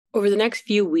Over the next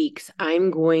few weeks,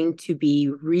 I'm going to be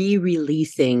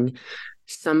re-releasing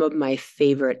some of my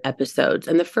favorite episodes.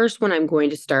 And the first one I'm going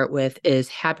to start with is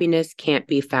Happiness Can't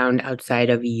Be Found Outside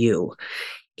of You.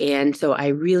 And so I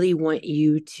really want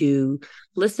you to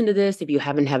listen to this if you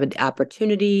haven't had the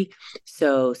opportunity.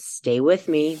 So stay with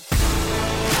me.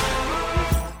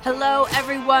 Hello,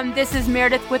 everyone. This is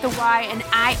Meredith with a Y, and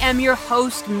I am your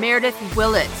host, Meredith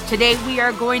Willits. Today, we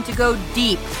are going to go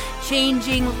deep,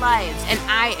 changing lives, and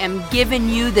I am giving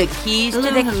you the keys to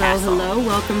the castle. Hello.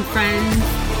 Welcome, friends.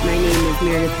 My name is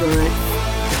Meredith Willits,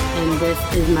 and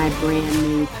this is my brand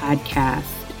new podcast,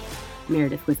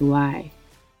 Meredith with a Y.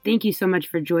 Thank you so much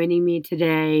for joining me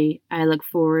today. I look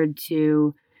forward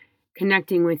to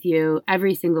connecting with you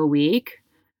every single week.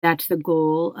 That's the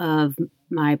goal of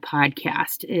my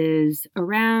podcast, is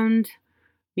around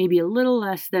maybe a little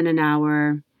less than an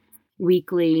hour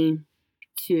weekly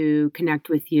to connect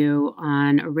with you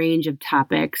on a range of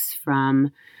topics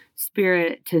from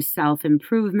spirit to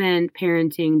self-improvement,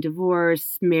 parenting,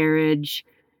 divorce, marriage,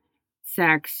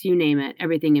 sex, you name it,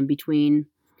 everything in between.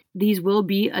 These will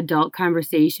be adult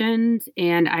conversations,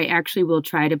 and I actually will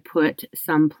try to put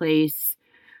someplace,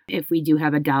 if we do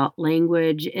have adult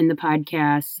language in the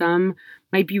podcast, some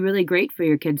might be really great for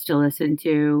your kids to listen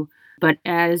to. But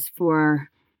as for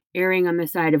erring on the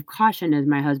side of caution, as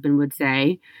my husband would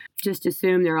say, just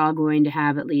assume they're all going to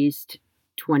have at least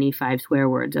 25 swear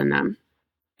words in them.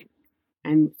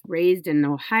 I'm raised in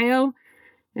Ohio,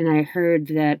 and I heard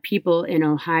that people in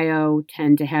Ohio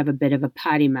tend to have a bit of a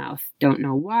potty mouth. Don't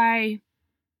know why.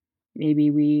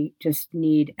 Maybe we just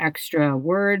need extra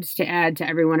words to add to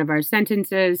every one of our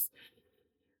sentences.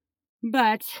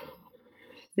 But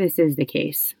this is the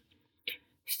case.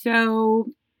 So,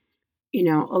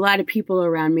 a lot of people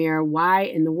around me are, why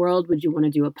in the world would you want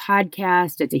to do a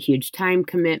podcast? It's a huge time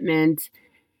commitment.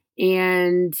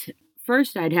 And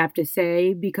first, I'd have to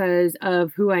say, because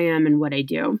of who I am and what I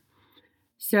do.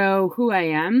 So who I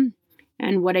am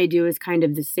and what I do is kind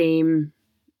of the same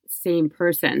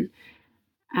person.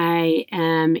 I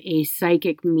am a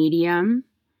psychic medium,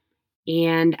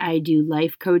 and I do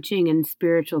life coaching and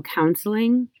spiritual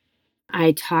counseling.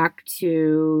 I talk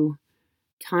to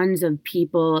tons of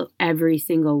people every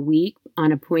single week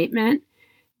on appointment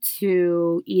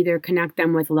to either connect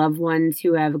them with loved ones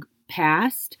who have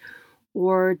passed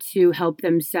or to help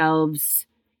themselves,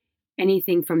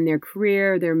 anything from their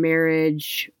career, their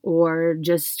marriage, or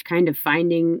just kind of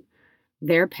finding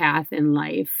their path in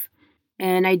life.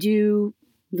 And I do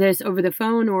this over the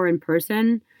phone or in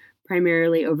person,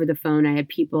 primarily over the phone. I have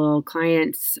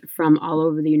clients from all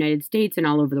over the United States and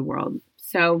all over the world.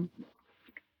 So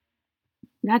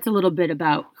that's a little bit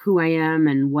about who I am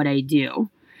and what I do.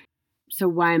 So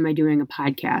why am I doing a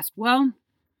podcast? Well,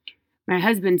 my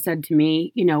husband said to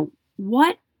me,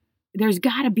 there's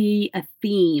got to be a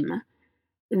theme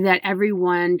that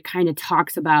everyone kind of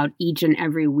talks about each and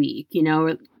every week.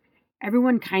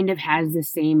 Everyone kind of has the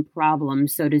same problem,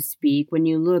 so to speak, when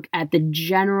you look at the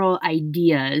general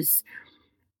ideas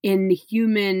in the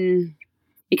human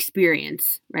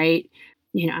experience, right?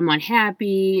 I'm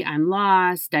unhappy, I'm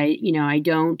lost, I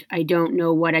don't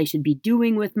know what I should be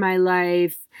doing with my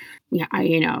life.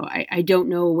 I don't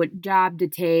know what job to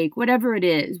take, whatever it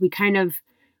is. We kind of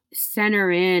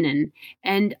center in and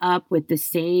end up with the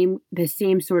same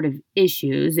sort of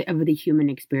issues of the human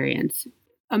experience.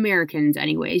 Americans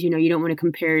anyways, you don't want to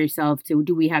compare yourself to,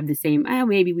 do we have the same,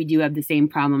 maybe we do have the same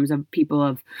problems of people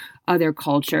of other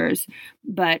cultures,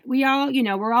 but we all,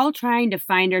 we're all trying to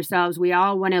find ourselves. We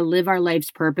all want to live our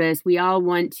life's purpose. We all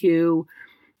want to,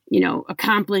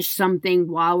 accomplish something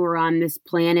while we're on this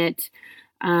planet.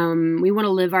 We want to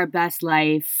live our best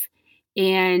life,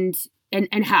 and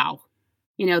how?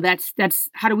 That's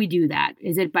how do we do that?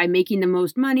 Is it by making the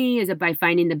most money? Is it by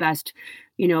finding the best,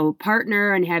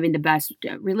 partner and having the best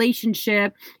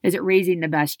relationship? Is it raising the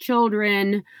best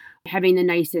children, having the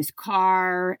nicest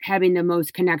car, having the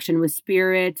most connection with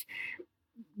spirit?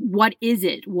 What is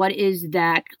it? What is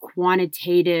that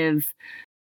quantitative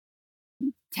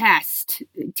test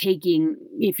taking,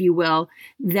 if you will,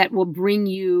 that will bring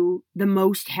you the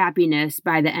most happiness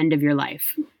by the end of your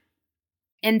life?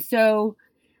 And so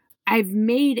I've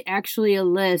made actually a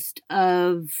list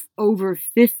of over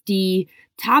 50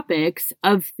 topics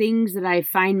of things that I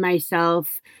find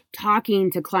myself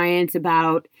talking to clients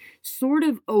about sort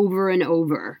of over and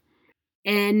over.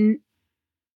 And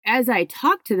as I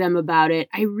talk to them about it,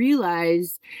 I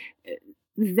realize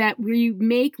that we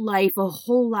make life a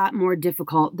whole lot more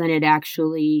difficult than it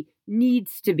actually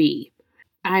needs to be.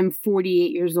 I'm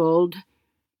 48 years old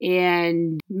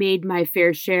and made my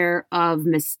fair share of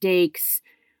mistakes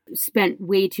spent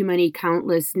way too many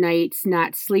countless nights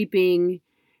not sleeping,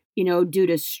 due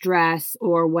to stress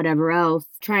or whatever else,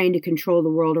 trying to control the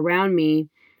world around me.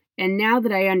 And now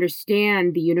that I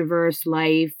understand the universe,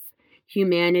 life,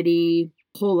 humanity,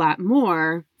 a whole lot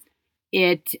more,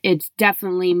 it's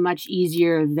definitely much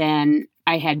easier than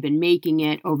I had been making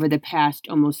it over the past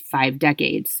almost 5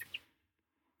 decades.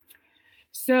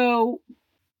 So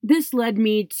this led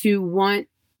me to want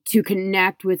to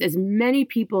connect with as many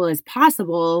people as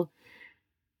possible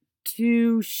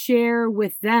to share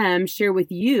with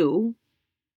you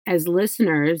as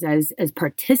listeners, as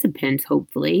participants,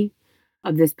 hopefully,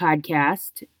 of this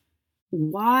podcast,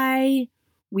 why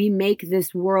we make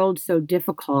this world so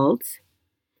difficult,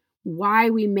 why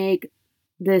we make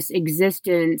this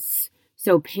existence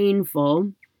so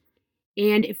painful,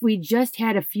 and if we just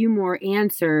had a few more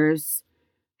answers,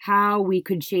 how we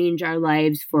could change our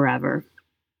lives forever.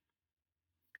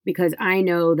 Because I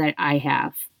know that I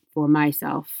have for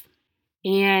myself.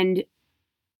 And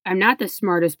I'm not the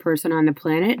smartest person on the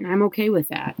planet, and I'm okay with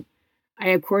that. I,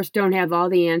 of course, don't have all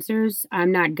the answers.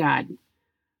 I'm not God.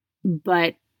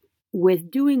 But with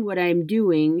doing what I'm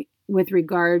doing with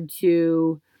regard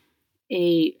to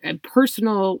a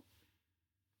personal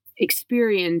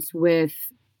experience with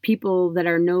people that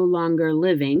are no longer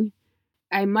living,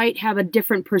 I might have a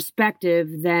different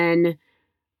perspective than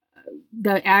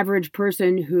the average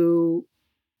person who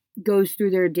goes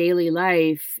through their daily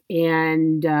life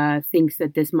and thinks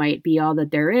that this might be all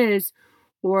that there is,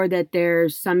 or that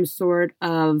there's some sort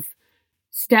of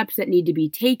steps that need to be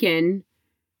taken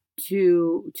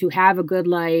to have a good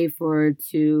life or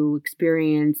to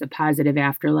experience a positive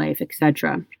afterlife,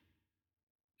 etc.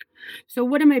 So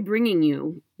what am I bringing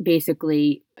you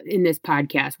basically in this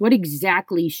podcast? What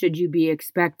exactly should you be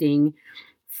expecting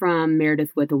from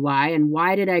Meredith with a Y, and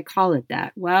why did I call it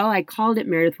that? Well, I called it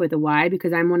Meredith with a Y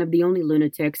because I'm one of the only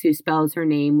lunatics who spells her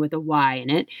name with a Y in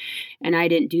it, and I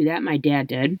didn't do that. My dad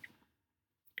did,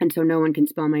 and so no one can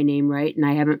spell my name right, and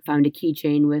I haven't found a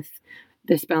keychain with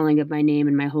the spelling of my name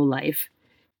in my whole life.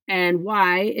 And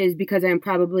why is because I'm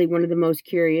probably one of the most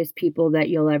curious people that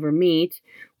you'll ever meet,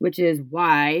 which is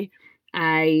why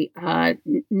I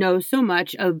know so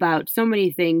much about so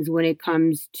many things when it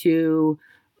comes to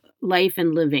life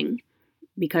and living,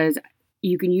 because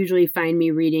you can usually find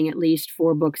me reading at least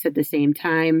 4 books at the same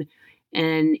time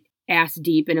and ass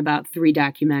deep in about 3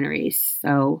 documentaries.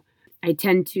 So I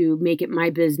tend to make it my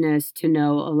business to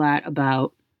know a lot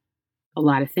about a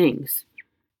lot of things.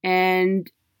 And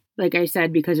like I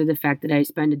said, because of the fact that I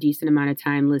spend a decent amount of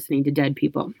time listening to dead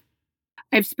people.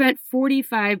 I've spent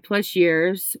 45 plus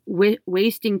years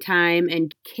wasting time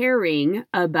and caring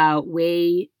about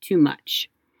way too much.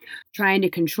 Trying to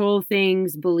control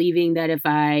things, believing that if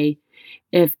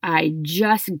I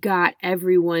just got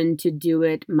everyone to do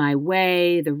it my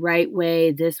way, the right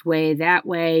way, this way, that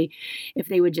way, if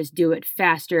they would just do it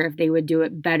faster, if they would do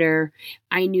it better,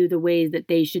 I knew the ways that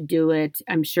they should do it.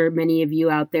 I'm sure many of you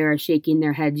out there are shaking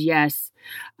their heads yes.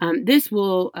 This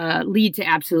will lead to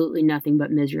absolutely nothing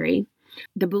but misery.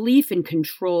 The belief in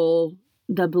control,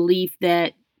 the belief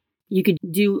that you could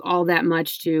do all that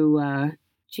much to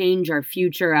change our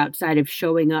future outside of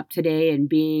showing up today and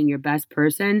being your best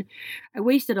person. I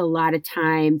wasted a lot of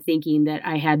time thinking that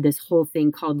I had this whole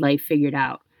thing called life figured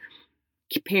out.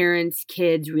 Parents,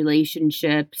 kids,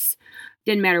 relationships,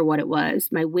 didn't matter what it was.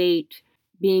 My weight,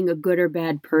 being a good or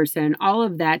bad person, all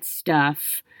of that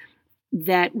stuff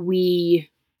that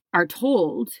we are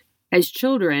told as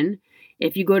children.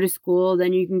 If you go to school,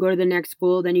 then you can go to the next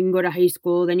school, then you can go to high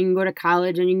school, then you can go to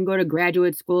college, then you can go to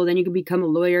graduate school, then you can become a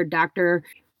lawyer, doctor,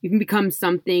 you can become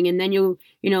something, and then you'll,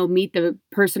 meet the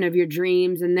person of your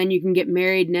dreams, and then you can get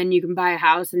married, and then you can buy a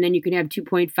house, and then you can have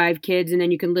 2.5 kids, and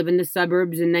then you can live in the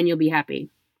suburbs, and then you'll be happy.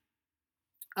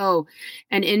 Oh,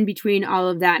 and in between all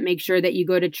of that, make sure that you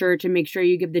go to church and make sure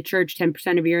you give the church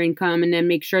 10% of your income, and then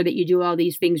make sure that you do all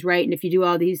these things right. And if you do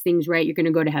all these things right, you're going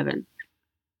to go to heaven.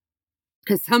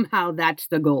 Because somehow that's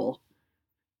the goal.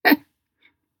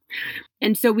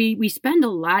 And so we spend a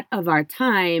lot of our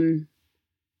time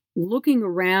looking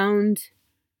around,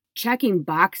 checking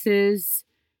boxes,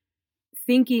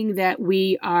 thinking that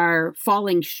we are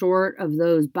falling short of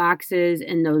those boxes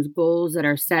and those goals that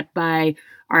are set by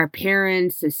our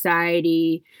parents,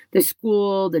 society, the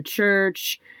school, the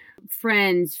church,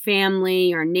 friends,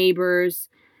 family, our neighbors.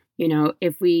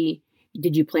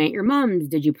 Did you plant your mums?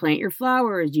 Did you plant your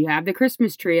flowers? Do you have the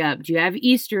Christmas tree up? Do you have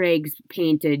Easter eggs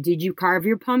painted? Did you carve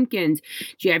your pumpkins?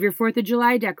 Do you have your 4th of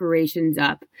July decorations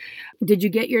up? Did you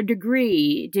get your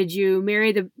degree? Did you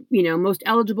marry the, most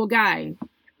eligible guy?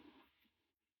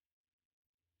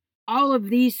 All of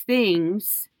these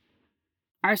things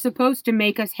are supposed to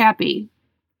make us happy.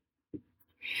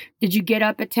 Did you get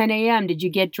up at 10 a.m.? Did you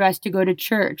get dressed to go to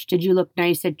church? Did you look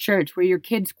nice at church? Were your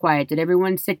kids quiet? Did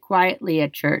everyone sit quietly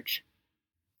at church?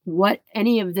 What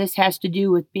any of this has to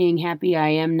do with being happy, I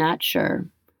am not sure.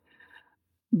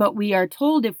 But we are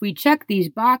told if we check these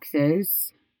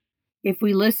boxes, if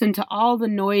we listen to all the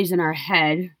noise in our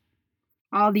head,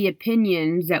 all the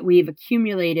opinions that we've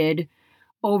accumulated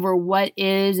over what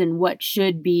is and what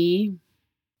should be,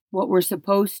 what we're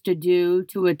supposed to do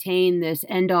to attain this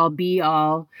end-all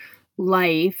be-all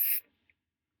life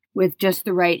with just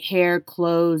the right hair,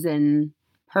 clothes, and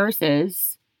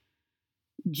purses,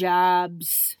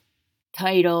 jobs,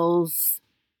 titles,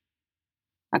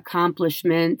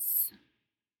 accomplishments,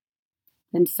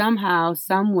 then somehow,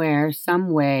 somewhere, some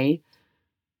way,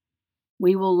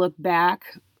 we will look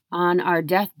back on our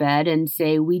deathbed and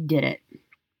say we did it.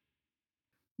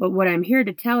 But what I'm here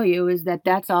to tell you is that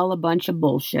that's all a bunch of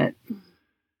bullshit.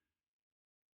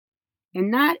 And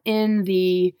not in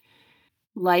the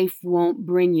life won't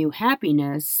bring you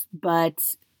happiness,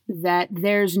 but that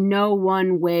there's no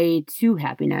one way to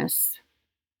happiness.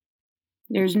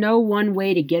 There's no one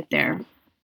way to get there.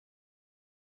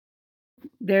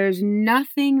 There's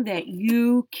nothing that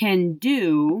you can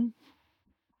do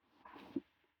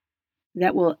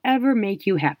that will ever make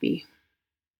you happy.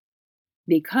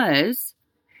 Because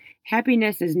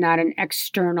happiness is not an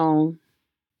external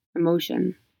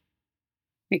emotion.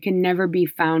 It can never be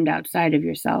found outside of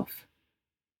yourself.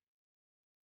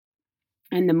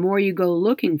 And the more you go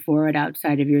looking for it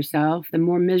outside of yourself, the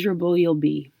more miserable you'll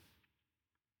be.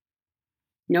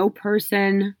 No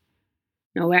person,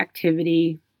 no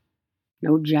activity,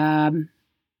 no job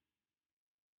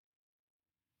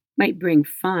might bring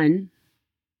fun.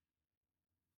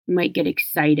 You might get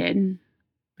excited,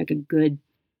 like a good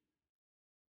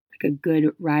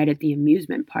ride at the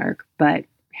amusement park, but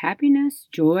happiness,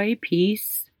 joy,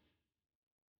 peace,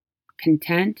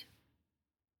 content,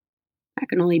 that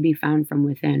can only be found from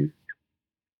within.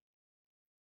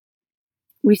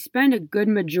 We spend a good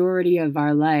majority of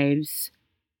our lives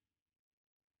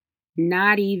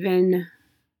not even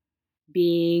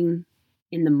being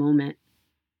in the moment,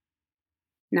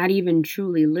 not even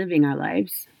truly living our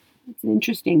lives. It's an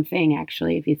interesting thing,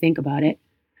 actually, if you think about it.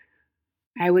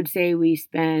 I would say we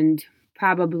spend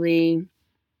probably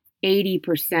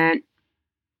 80%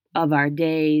 of our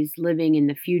days living in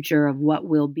the future of what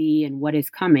will be and what is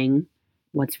coming.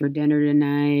 What's for dinner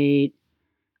tonight?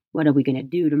 What are we going to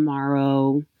do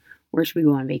tomorrow? Where should we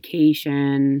go on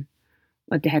vacation?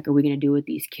 What the heck are we going to do with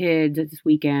these kids this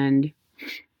weekend?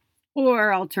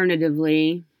 Or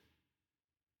alternatively,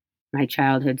 my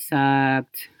childhood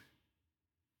sucked.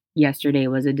 Yesterday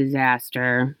was a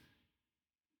disaster.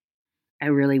 I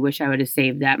really wish I would have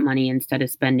saved that money instead of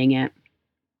spending it.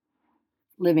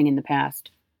 Living in the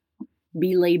past.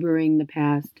 Belaboring the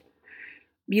past.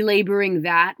 Belaboring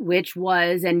that which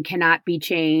was and cannot be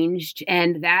changed,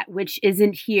 and that which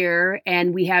isn't here,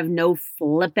 and we have no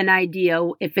flippin' idea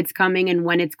if it's coming and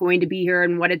when it's going to be here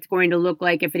and what it's going to look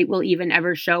like, if it will even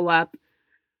ever show up.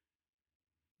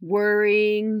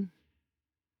 Worrying,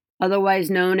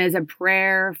 otherwise known as a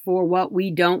prayer for what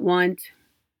we don't want.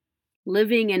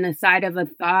 Living inside of a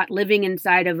thought, living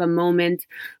inside of a moment,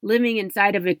 living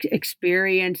inside of an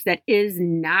experience that is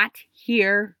not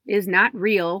here, is not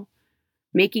real.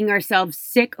 Making ourselves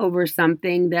sick over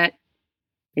something that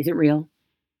isn't real,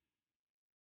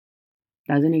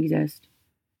 doesn't exist.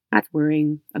 That's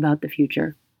worrying about the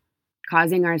future,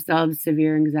 causing ourselves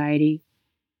severe anxiety,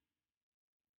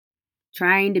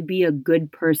 trying to be a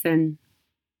good person,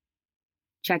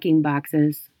 checking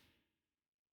boxes,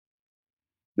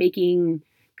 making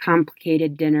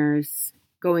complicated dinners,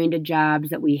 going to jobs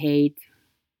that we hate,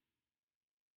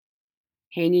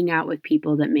 hanging out with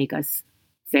people that make us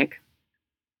sick.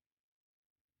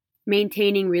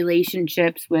 Maintaining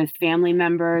relationships with family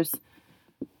members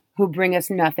who bring us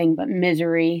nothing but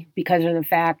misery because of the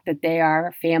fact that they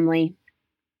are family.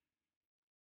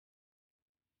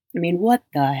 I mean, what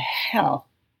the hell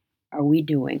are we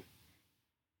doing?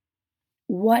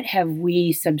 What have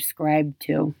we subscribed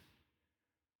to?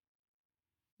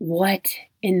 What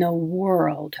in the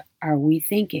world are we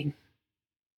thinking?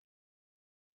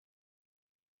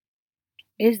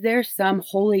 Is there some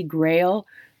holy grail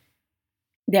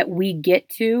that we get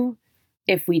to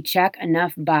if we check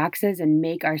enough boxes and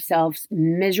make ourselves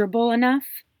miserable enough?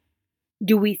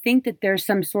 Do we think that there's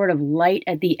some sort of light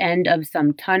at the end of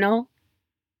some tunnel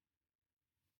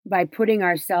by putting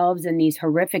ourselves in these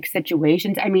horrific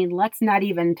situations? I mean, let's not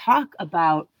even talk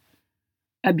about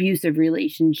abusive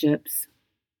relationships.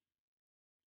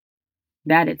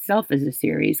 That itself is a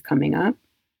series coming up.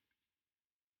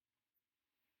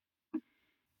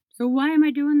 So why am I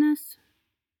doing this?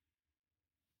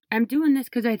 I'm doing this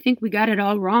because I think we got it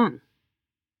all wrong.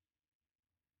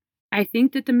 I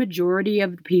think that the majority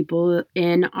of the people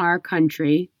in our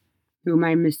country, whom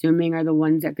I'm assuming are the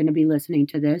ones that are going to be listening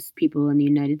to this, people in the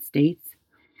United States,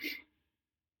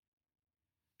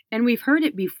 and we've heard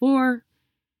it before,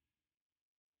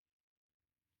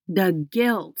 the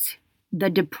guilt,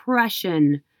 the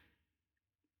depression,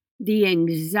 the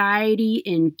anxiety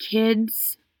in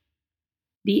kids,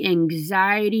 the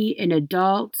anxiety in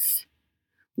adults.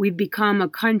 We've become a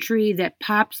country that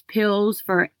pops pills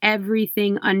for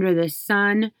everything under the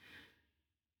sun.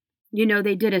 You know,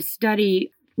 they did a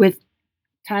study with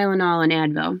Tylenol and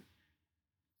Advil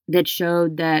that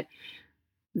showed that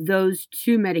those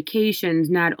two medications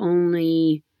not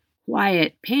only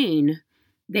quiet pain,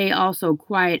 they also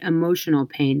quiet emotional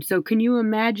pain. So can you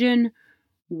imagine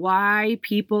why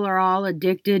people are all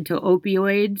addicted to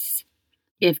opioids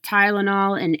if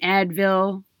Tylenol and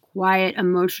Advil quiet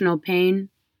emotional pain?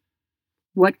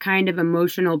 What kind of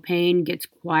emotional pain gets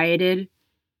quieted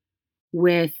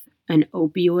with an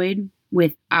opioid,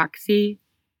 with Oxy?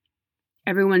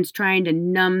 Everyone's trying to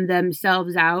numb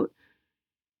themselves out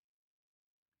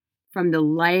from the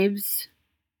lives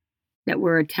that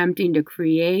we're attempting to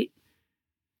create.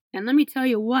 And let me tell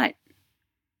you what,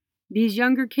 these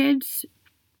younger kids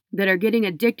that are getting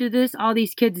addicted to this, all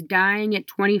these kids dying at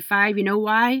 25, you know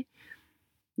why?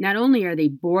 Not only are they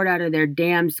bored out of their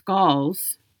damn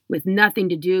skulls with nothing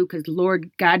to do, because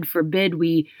Lord God forbid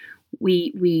we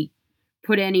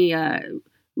put any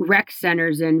rec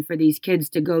centers in for these kids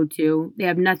to go to. They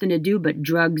have nothing to do but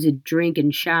drugs and drink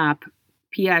and shop.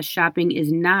 P.S. Shopping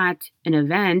is not an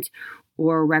event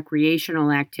or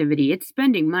recreational activity. It's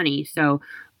spending money. So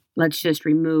let's just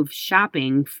remove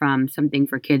shopping from something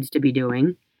for kids to be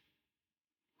doing.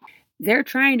 They're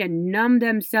trying to numb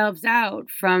themselves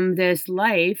out from this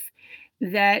life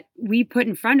that we put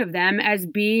in front of them as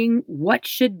being what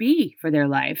should be for their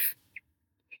life.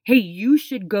 Hey, you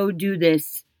should go do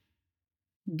this.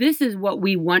 This is what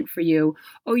we want for you.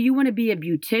 Oh, you want to be a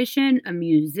beautician, a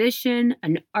musician,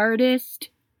 an artist?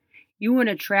 You want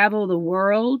to travel the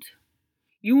world?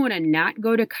 You want to not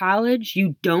go to college?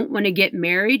 You don't want to get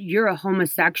married? You're a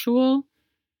homosexual?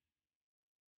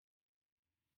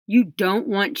 You don't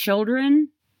want children?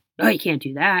 Oh, you can't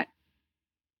do that.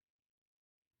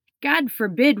 God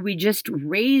forbid we just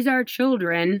raise our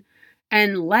children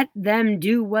and let them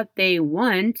do what they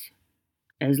want,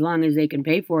 as long as they can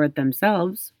pay for it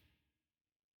themselves.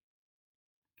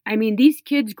 I mean, these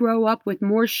kids grow up with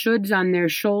more shoulds on their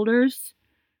shoulders.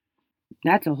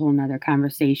 That's a whole nother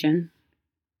conversation.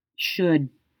 Should.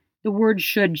 The word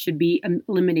should be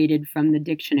eliminated from the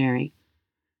dictionary.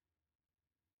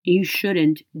 You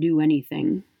shouldn't do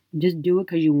anything. Just do it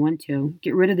because you want to.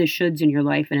 Get rid of the shoulds in your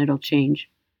life and it'll change.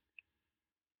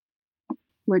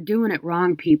 We're doing it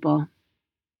wrong, people.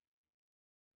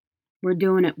 We're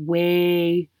doing it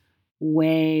way,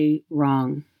 way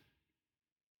wrong.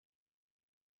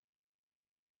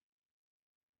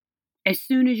 As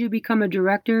soon as you become a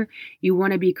director, you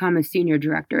want to become a senior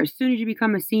director. As soon as you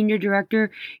become a senior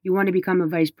director, you want to become a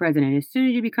vice president. As soon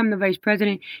as you become the vice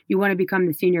president, you want to become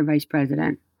the senior vice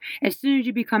president. As soon as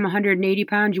you become 180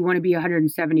 pounds, you want to be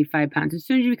 175 pounds. As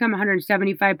soon as you become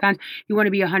 175 pounds, you want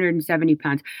to be 170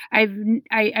 pounds.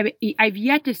 I've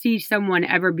yet to see someone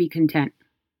ever be content.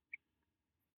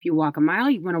 If you walk a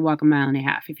mile, you want to walk a mile and a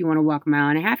half. If you want to walk a mile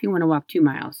and a half, you want to walk 2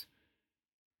 miles.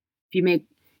 If you make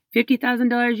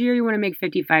 $50,000 a year, you want to make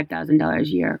 $55,000 a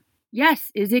year.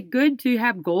 Yes. Is it good to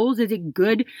have goals? Is it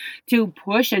good to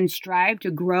push and strive to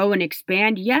grow and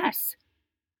expand? Yes.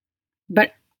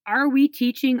 But are we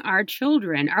teaching our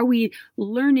children? Are we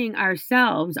learning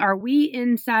ourselves? Are we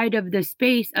inside of the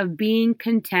space of being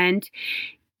content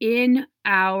in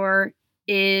our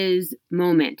is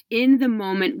moment, in the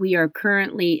moment we are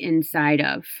currently inside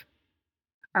of?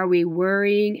 Are we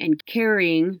worrying and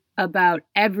caring about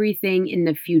everything in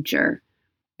the future,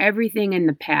 everything in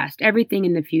the past, everything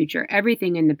in the future,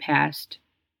 everything in the past?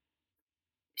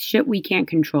 Shit we can't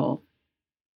control.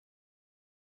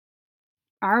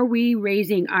 Are we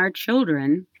raising our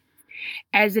children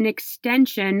as an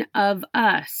extension of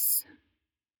us?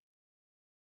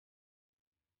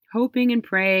 Hoping and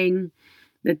praying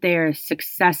that they are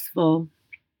successful,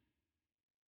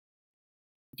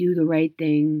 do the right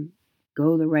thing,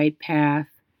 go the right path,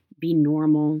 be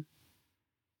normal.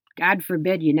 God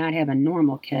forbid you not have a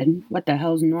normal kid. What the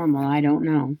hell's normal? I don't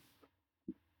know.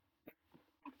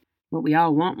 But we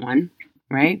all want one,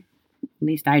 right? At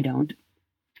least I don't.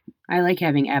 I like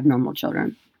having abnormal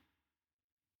children.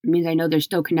 It means I know they're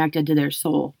still connected to their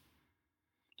soul.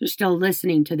 They're still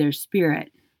listening to their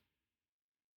spirit.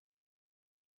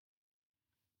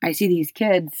 I see these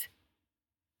kids,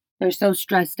 they're so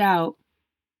stressed out,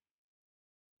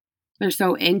 they're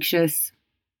so anxious.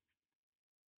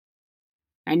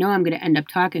 I know I'm going to end up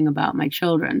talking about my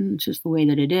children. It's just the way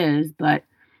that it is. But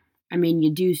I mean,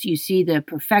 you see the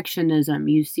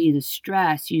perfectionism, you see the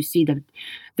stress, you see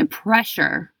the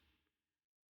pressure.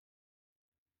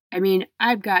 I mean,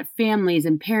 I've got families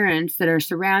and parents that are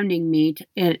surrounding me.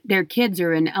 Their kids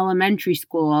are in elementary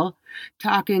school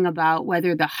talking about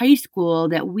whether the high school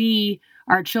that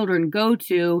our children go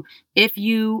to, if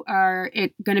you are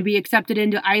going to be accepted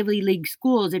into Ivy League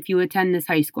schools if you attend this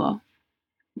high school.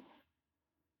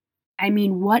 I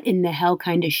mean, what in the hell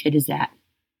kind of shit is that?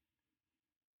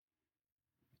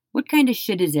 What kind of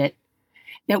shit is it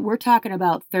that we're talking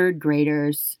about third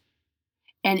graders,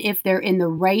 and if they're in the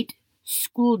right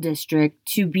school district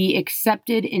to be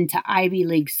accepted into Ivy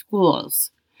League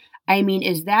schools? I mean,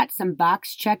 is that some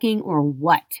box checking or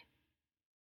what?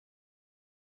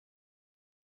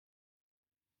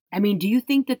 I mean, do you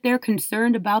think that they're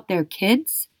concerned about their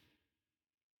kids?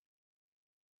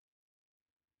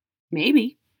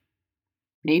 Maybe.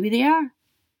 Maybe they are.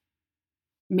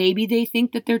 Maybe they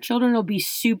think that their children will be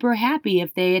super happy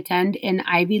if they attend an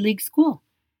Ivy League school.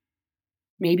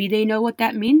 Maybe they know what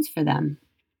that means for them.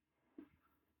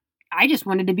 I just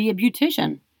wanted to be a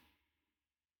beautician.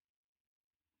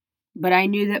 But I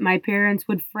knew that my parents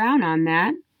would frown on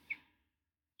that.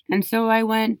 And so I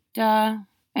went and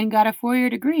got a 4-year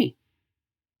degree.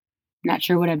 Not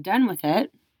sure what I've done with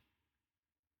it,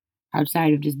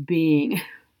 outside of just being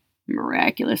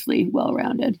miraculously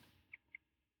well-rounded.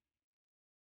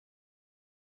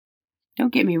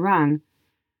 Don't get me wrong.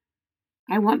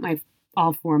 I want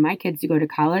all 4 of my kids to go to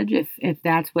college if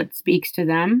that's what speaks to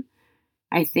them.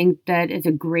 I think that it's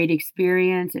a great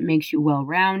experience. It makes you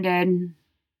well-rounded.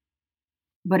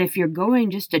 But if you're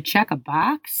going just to check a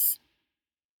box,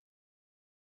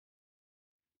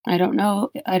 I don't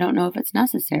know if it's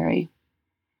necessary.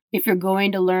 If you're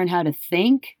going to learn how to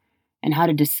think and how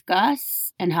to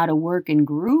discuss and how to work in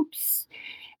groups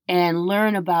and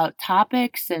learn about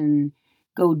topics and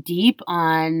go deep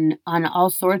on all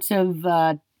sorts of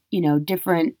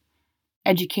different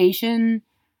education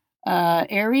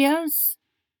areas,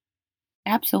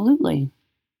 absolutely.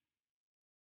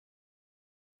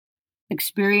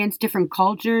 Experience different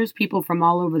cultures, people from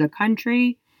all over the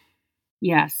country,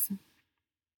 yes.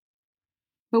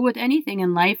 But with anything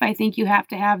in life, I think you have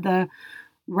to have the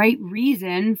right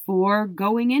reason for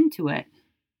going into it.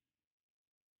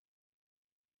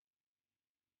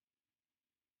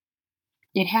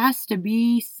 It has to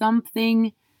be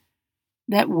something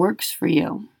that works for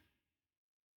you.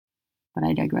 But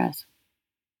I digress.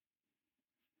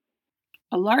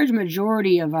 A large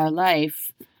majority of our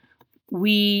life,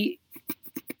 we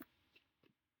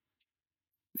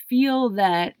feel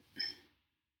that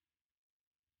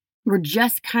we're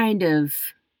just kind of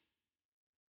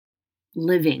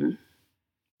living.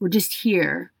 We're just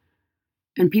here.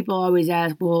 And people always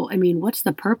ask, well, I mean, what's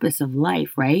the purpose of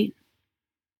life, right?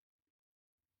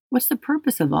 What's the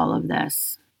purpose of all of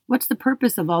this? What's the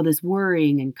purpose of all this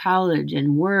worrying and college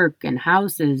and work and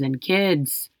houses and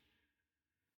kids?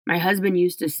 My husband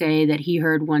used to say that he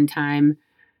heard one time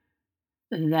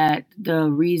that the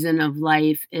reason of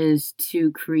life is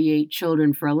to create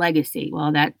children for a legacy.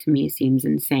 Well, that to me seems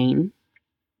insane.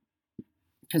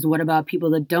 Because what about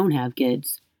people that don't have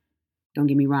kids? Don't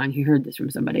get me wrong, he heard this from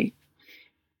somebody.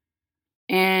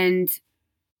 And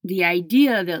the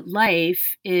idea that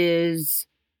life is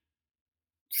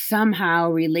somehow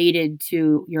related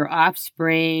to your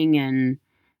offspring and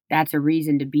that's a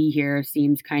reason to be here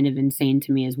seems kind of insane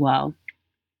to me as well.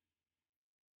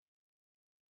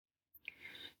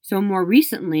 So more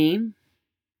recently,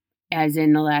 as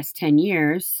in the last 10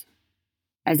 years,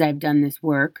 as I've done this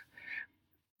work,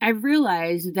 I've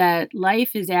realized that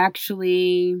life is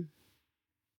actually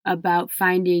about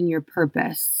finding your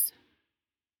purpose.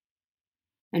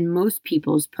 And most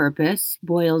people's purpose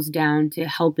boils down to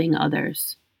helping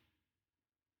others.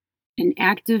 An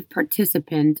active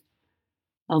participant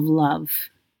of love.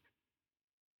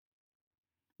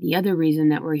 The other reason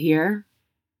that we're here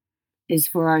is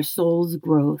for our soul's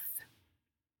growth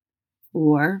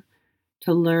or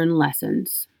to learn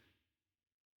lessons.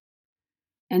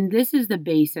 And this is the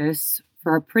basis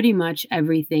for pretty much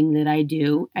everything that I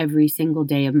do every single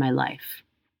day of my life.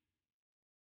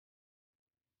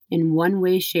 In one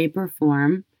way, shape, or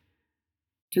form,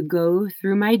 to go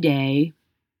through my day,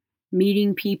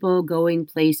 meeting people, going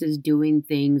places, doing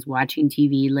things, watching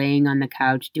TV, laying on the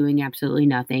couch, doing absolutely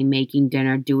nothing, making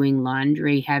dinner, doing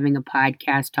laundry, having a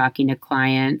podcast, talking to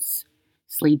clients,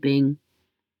 sleeping.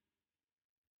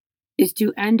 is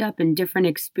to end up in different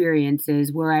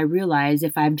experiences where I realize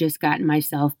if I've just gotten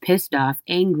myself pissed off,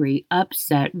 angry,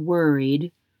 upset,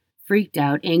 worried, freaked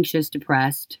out, anxious,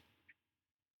 depressed,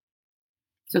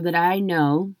 so that I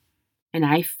know and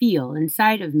I feel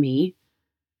inside of me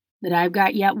that I've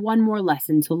got yet one more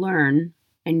lesson to learn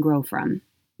and grow from.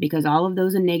 Because all of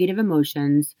those negative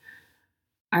emotions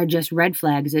are just red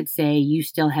flags that say you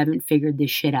still haven't figured this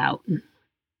shit out.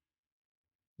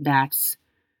 That's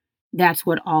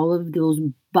what all of those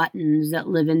buttons that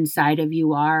live inside of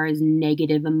you are, is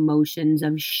negative emotions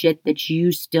of shit that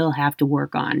you still have to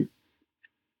work on.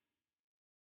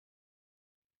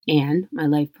 And my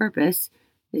life purpose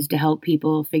is to help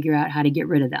people figure out how to get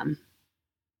rid of them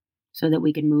so that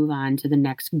we can move on to the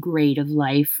next grade of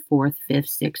life, 4th,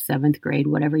 5th, 6th, 7th grade,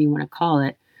 whatever you want to call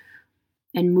it,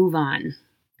 and move on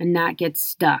and not get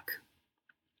stuck.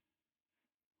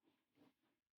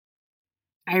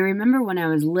 I remember when I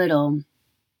was little,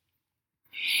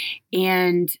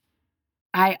 and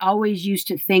I always used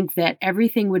to think that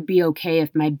everything would be okay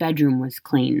if my bedroom was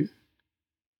clean.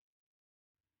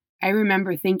 I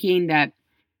remember thinking that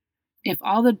if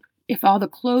all the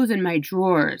clothes in my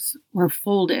drawers were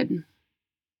folded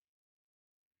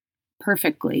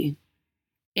perfectly,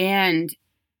 and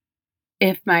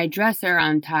if my dresser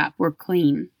on top were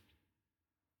clean,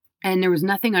 and there was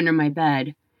nothing under my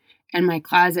bed, and my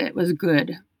closet was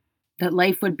good, that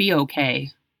life would be okay.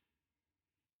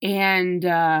 And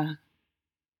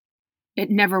it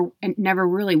never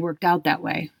really worked out that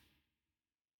way.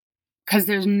 Because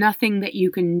there's nothing that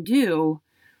you can do.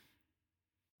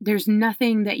 There's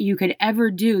nothing that you could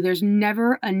ever do. There's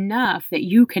never enough that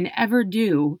you can ever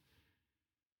do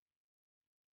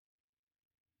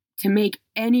to make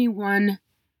anyone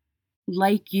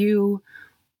like you,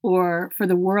 or for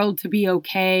the world to be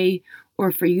okay,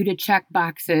 or for you to check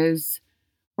boxes,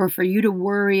 or for you to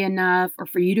worry enough, or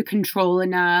for you to control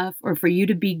enough, or for you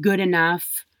to be good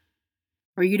enough,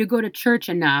 or you to go to church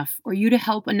enough, or you to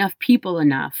help enough people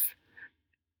enough,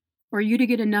 or you to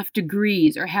get enough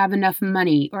degrees, or have enough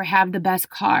money, or have the best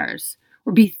cars,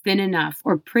 or be thin enough,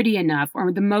 or pretty enough,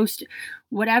 or the most,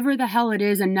 whatever the hell it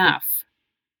is, enough.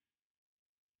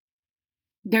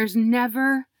 There's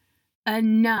never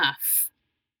enough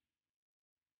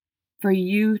for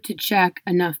you to check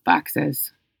enough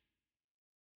boxes.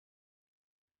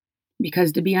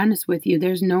 Because to be honest with you,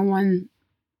 there's no one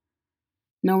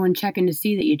checking to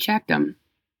see that you checked them.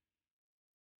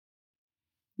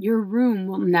 Your room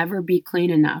will never be clean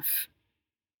enough.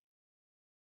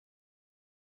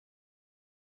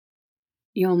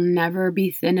 You'll never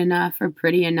be thin enough, or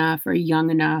pretty enough, or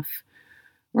young enough,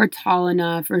 or tall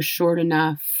enough, or short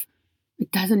enough.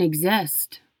 It doesn't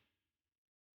exist.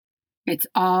 It's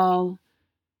all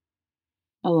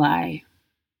a lie.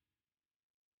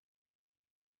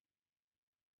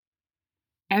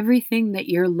 Everything that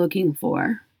you're looking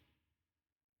for,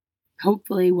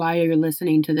 hopefully while you're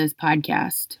listening to this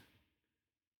podcast,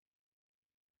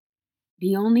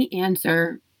 the only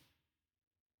answer,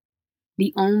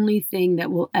 the only thing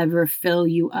that will ever fill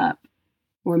you up,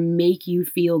 or make you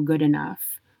feel good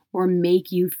enough, or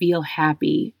make you feel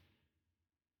happy,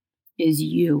 is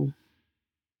you.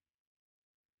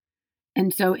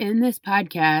 And so in this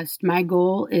podcast, my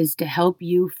goal is to help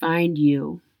you find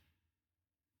you.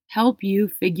 Help you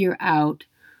figure out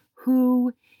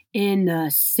who in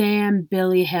the Sam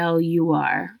Billy hell you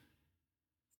are,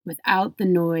 without the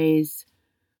noise,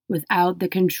 without the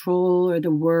control or the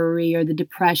worry or the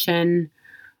depression,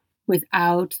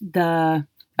 without the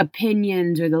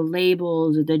opinions or the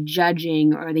labels or the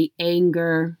judging or the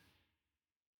anger,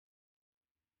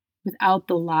 without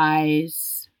the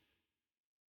lies.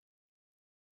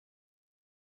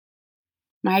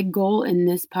 My goal in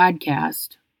this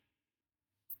podcast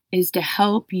is to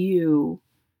help you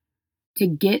to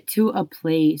get to a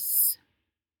place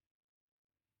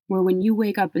where when you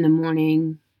wake up in the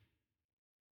morning,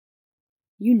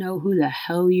 you know who the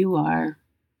hell you are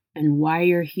and why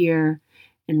you're here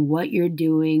and what you're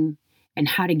doing and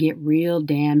how to get real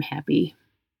damn happy.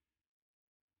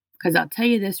 Because I'll tell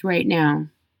you this right now,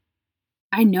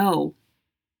 I know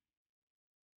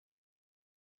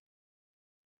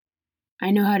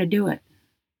how to do it.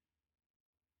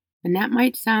 And that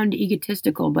might sound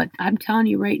egotistical, but I'm telling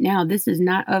you right now, this is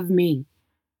not of me.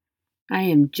 I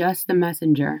am just the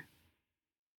messenger.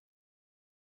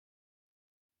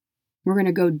 We're going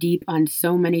to go deep on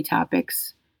so many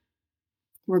topics.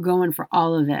 We're going for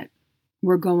all of it.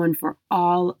 We're going for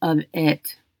all of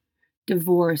it.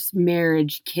 Divorce,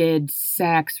 marriage, kids,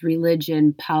 sex,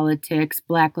 religion, politics,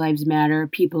 Black Lives Matter,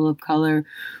 people of color.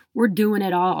 We're doing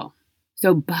it all.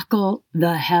 So buckle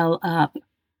the hell up.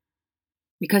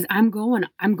 because I'm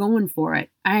going for it.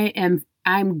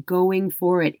 I'm going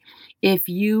for it. If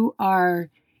you are,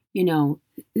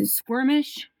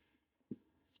 squirmish,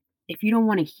 if you don't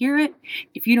want to hear it,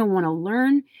 if you don't want to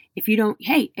learn,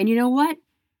 hey, and you know what?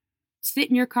 Sit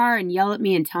in your car and yell at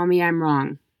me and tell me I'm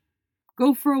wrong.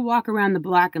 Go for a walk around the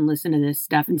block and listen to this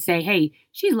stuff and say, hey,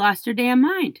 she's lost her damn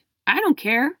mind. I don't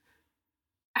care.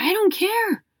 I don't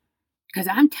care. Because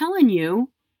I'm telling you,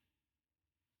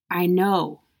 I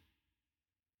know.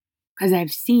 Because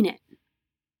I've seen it.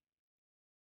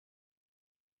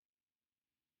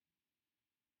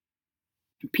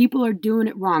 People are doing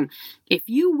it wrong. If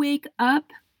you wake up,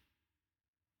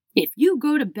 if you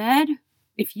go to bed,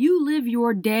 if you live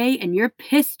your day and you're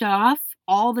pissed off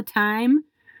all the time,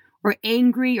 or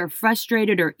angry or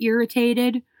frustrated or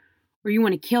irritated, or you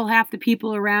want to kill half the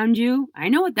people around you, I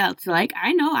know what that's like.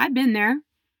 I know, I've been there.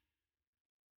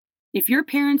 If your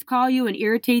parents call you and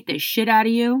irritate the shit out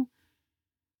of you,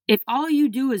 if all you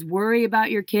do is worry about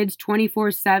your kids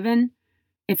 24/7,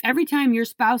 if every time your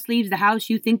spouse leaves the house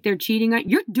you think they're cheating on,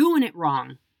 you're doing it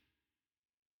wrong.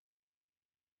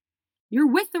 You're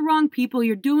with the wrong people.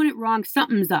 You're doing it wrong.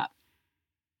 Something's up.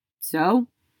 So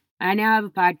I now have a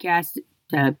podcast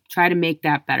to try to make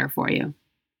that better for you.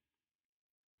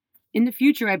 In the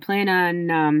future, I plan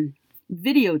on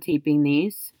videotaping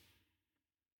these.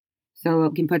 So I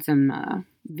can put some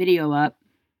video up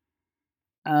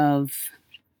of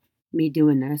me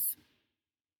doing this.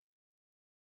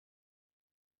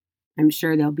 I'm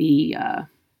sure they'll be a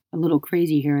little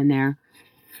crazy here and there.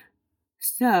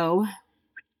 So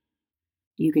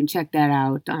you can check that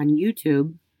out on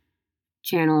YouTube.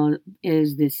 Channel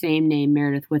is the same name,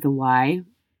 Meredith with a Y.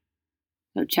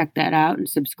 So check that out and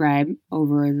subscribe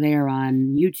over there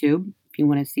on YouTube if you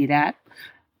want to see that.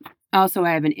 Also,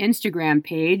 I have an Instagram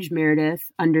page,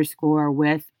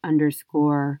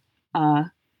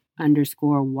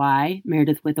 Meredith_with_Y,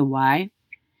 Meredith with a Y.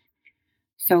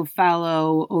 So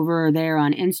follow over there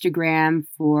on Instagram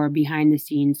for behind the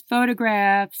scenes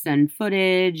photographs and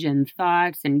footage and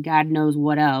thoughts and God knows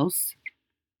what else.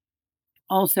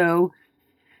 Also,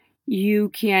 you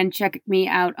can check me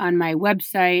out on my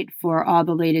website for all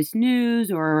the latest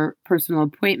news or personal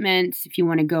appointments if you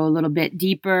want to go a little bit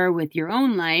deeper with your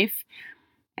own life.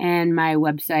 And my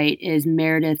website is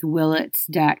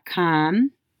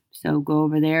meredithwillits.com. So go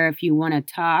over there if you want to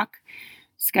talk,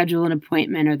 schedule an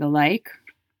appointment or the like.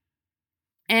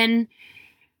 And,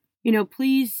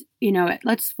 please,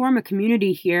 let's form a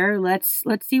community here. Let's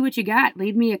see what you got.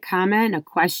 Leave me a comment, a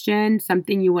question,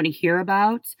 something you want to hear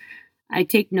about. I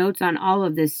take notes on all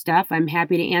of this stuff. I'm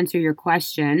happy to answer your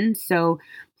questions. So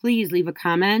please leave a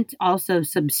comment. Also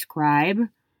subscribe.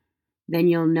 Then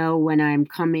you'll know when I'm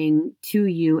coming to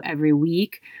you every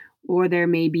week. Or there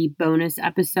may be bonus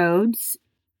episodes.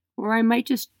 Or I might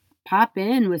just pop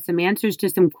in with some answers to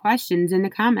some questions in the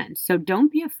comments. So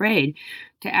don't be afraid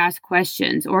to ask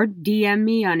questions or DM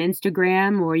me on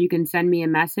Instagram, or you can send me a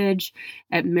message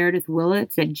at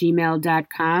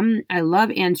meredithwillits@gmail.com. I love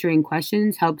answering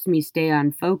questions, helps me stay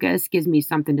on focus, gives me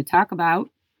something to talk about.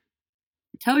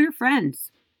 Tell your friends.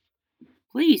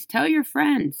 Please tell your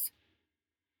friends.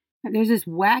 There's this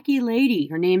wacky lady.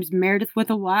 Her name's Meredith with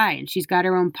a Y, and she's got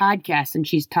her own podcast, and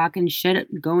she's talking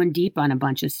shit, going deep on a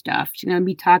bunch of stuff. She's going to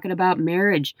be talking about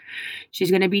marriage.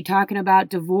 She's going to be talking about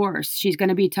divorce. She's going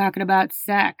to be talking about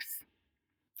sex.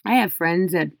 I have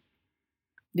friends that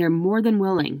they're more than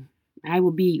willing. I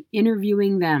will be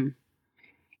interviewing them.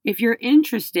 If you're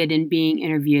interested in being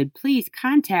interviewed, please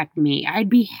contact me. I'd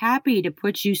be happy to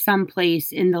put you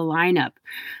someplace in the lineup.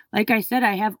 Like I said,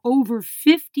 I have over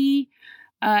 50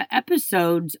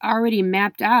 episodes already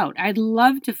mapped out. I'd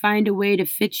love to find a way to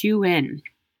fit you in.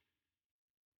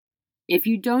 If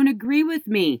you don't agree with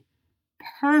me,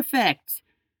 perfect.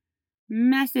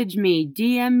 Message me,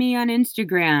 DM me on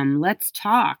Instagram. Let's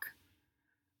talk.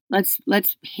 Let's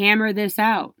hammer this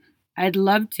out. I'd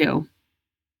love to.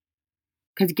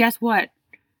 Because guess what?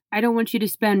 I don't want you to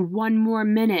spend one more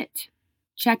minute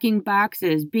checking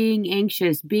boxes, being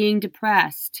anxious, being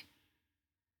depressed.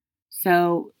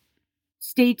 So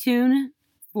stay tuned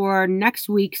for next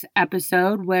week's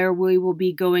episode, where we will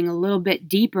be going a little bit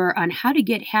deeper on how to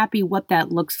get happy, what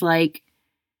that looks like.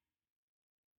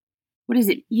 What does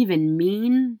it even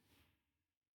mean?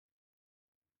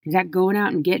 Is that going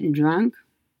out and getting drunk?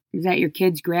 Is that your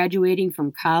kids graduating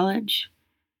from college?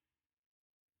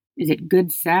 Is it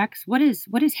good sex? What is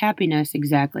happiness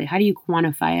exactly? How do you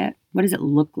quantify it? What does it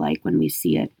look like when we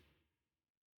see it?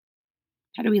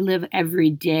 How do we live every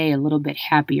day a little bit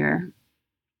happier?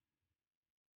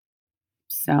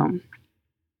 So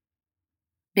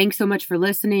Thanks so much for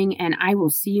listening, and I will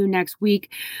see you next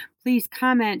week. Please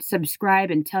comment,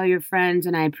 subscribe, and tell your friends,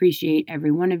 and I appreciate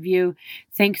every one of you.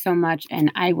 Thanks so much,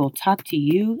 and I will talk to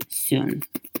you soon.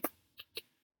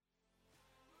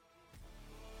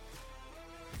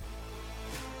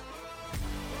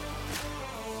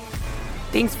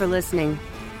 Thanks for listening.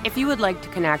 If you would like to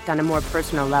connect on a more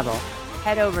personal level,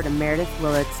 head over to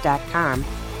meredithwillits.com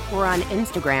or on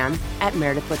Instagram at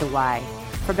Meredith with a Y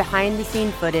for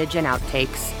behind-the-scene footage and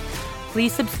outtakes.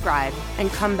 Please subscribe and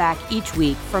come back each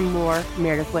week for more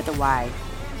Meredith with a Y.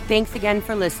 Thanks again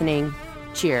for listening.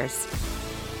 Cheers.